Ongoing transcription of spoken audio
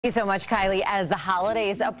Thank you so much, Kylie. As the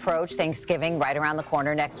holidays approach, Thanksgiving right around the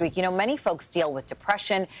corner next week, many folks deal with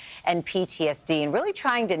depression and PTSD, and really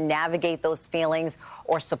trying to navigate those feelings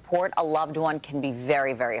or support a loved one can be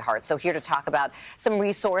very, very hard. So here to talk about some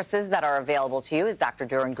resources that are available to you is Dr.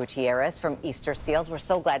 Duren Gutierrez from Easter Seals. We're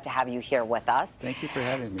so glad to have you here with us. Thank you for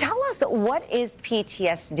having me. Tell us, what is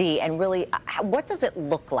PTSD, and really, what does it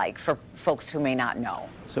look like for folks who may not know?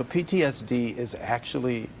 So PTSD is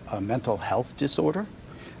actually a mental health disorder.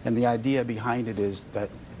 And the idea behind it is that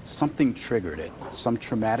something triggered it, some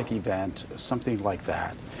traumatic event, something like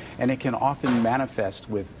that. And it can often manifest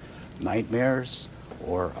with nightmares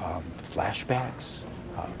or flashbacks,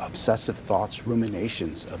 obsessive thoughts,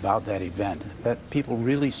 ruminations about that event that people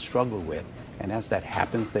really struggle with. And as that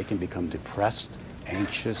happens, they can become depressed,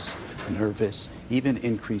 anxious, nervous, even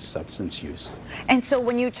increased substance use. And so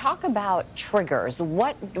when you talk about triggers,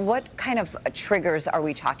 what kind of triggers are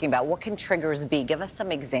we talking about? What can triggers be? Give us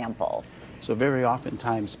some examples. So very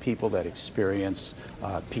oftentimes people that experience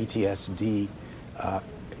PTSD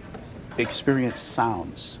experience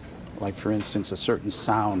sounds. Like, for instance, a certain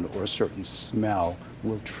sound or a certain smell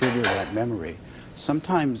will trigger that memory.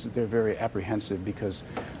 Sometimes they're very apprehensive because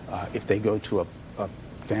if they go to a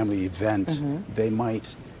family event, they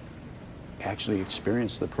might actually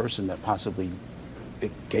experience the person that possibly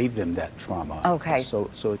gave them that trauma. Okay. So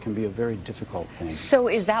it can be a very difficult thing. So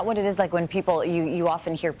is that what it is like when people, you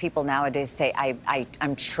often hear people nowadays say,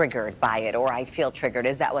 I'm triggered by it, or I feel triggered.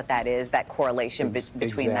 Is that what that is, that correlation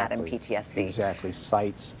between that and PTSD? Exactly.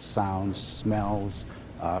 Sights, sounds, smells,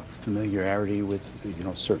 familiarity with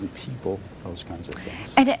certain people, those kinds of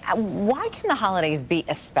things. And why can the holidays be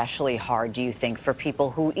especially hard, do you think, for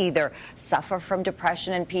people who either suffer from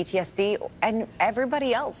depression and PTSD, and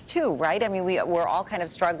everybody else too, right? I mean, we're all kind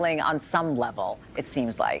of struggling on some level, it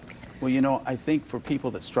seems like. Well, I think for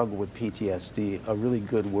people that struggle with PTSD, a really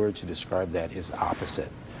good word to describe that is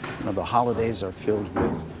opposite. The holidays are filled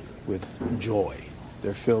with joy.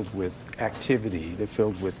 They're filled with activity. They're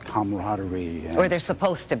filled with camaraderie. Or they're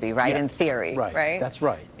supposed to be, right? Yeah, in theory, right? That's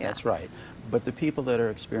right. Yeah. That's right. But the people that are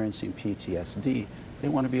experiencing PTSD, they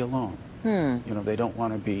want to be alone. They don't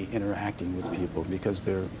want to be interacting with people because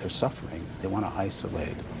they're suffering. They want to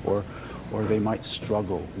isolate, or they might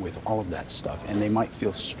struggle with all of that stuff, and they might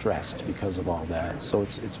feel stressed because of all that. So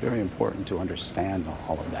it's very important to understand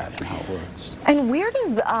all of that and how it works. And where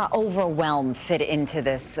does overwhelm fit into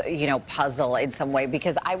this, puzzle in some way?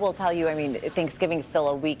 Because I will tell you, I mean, Thanksgiving's still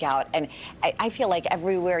a week out, and I feel like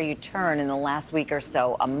everywhere you turn in the last week or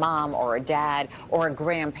so, a mom or a dad or a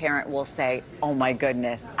grandparent will say, oh my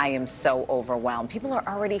goodness, I am so overwhelmed. People are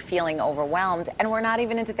already feeling overwhelmed, and we're not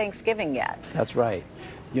even into Thanksgiving yet. That's right.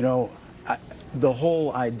 The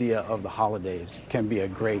whole idea of the holidays can be a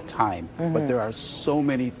great time, but there are so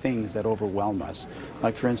many things that overwhelm us.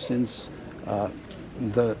 Like, for instance,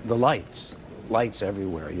 the lights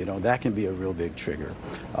everywhere, that can be a real big trigger.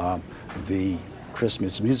 The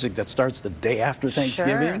Christmas music that starts the day after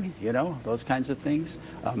Thanksgiving, those kinds of things.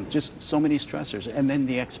 Just so many stressors. And then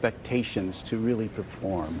the expectations to really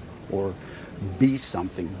perform or be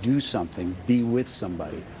something, do something, be with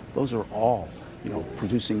somebody. Those are all,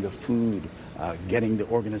 producing the food, getting the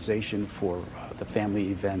organization for the family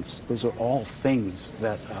events. Those are all things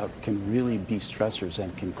that can really be stressors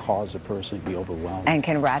and can cause a person to be overwhelmed. And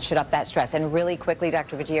can ratchet up that stress. And really quickly,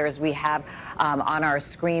 Dr. Gutierrez, we have on our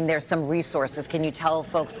screen, there's some resources. Can you tell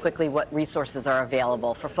folks quickly what resources are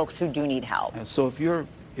available for folks who do need help? So if your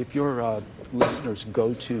listeners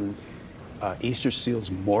go to Easter Seals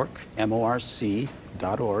morc.org,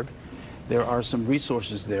 there are some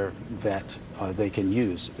resources there that they can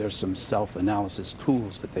use. There's some self-analysis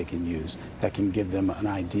tools that they can use that can give them an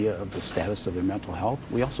idea of the status of their mental health.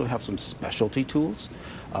 We also have some specialty tools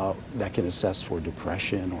that can assess for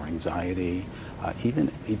depression or anxiety,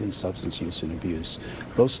 even substance use and abuse.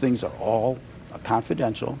 Those things are all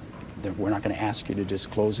confidential. We're not going to ask you to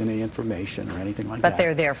disclose any information or anything like that. But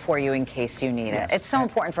they're there for you in case you need it. It's so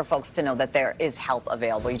important for folks to know that there is help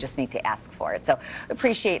available. You just need to ask for it. So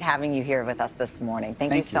appreciate having you here with us this morning.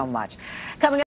 Thank you so much. Coming up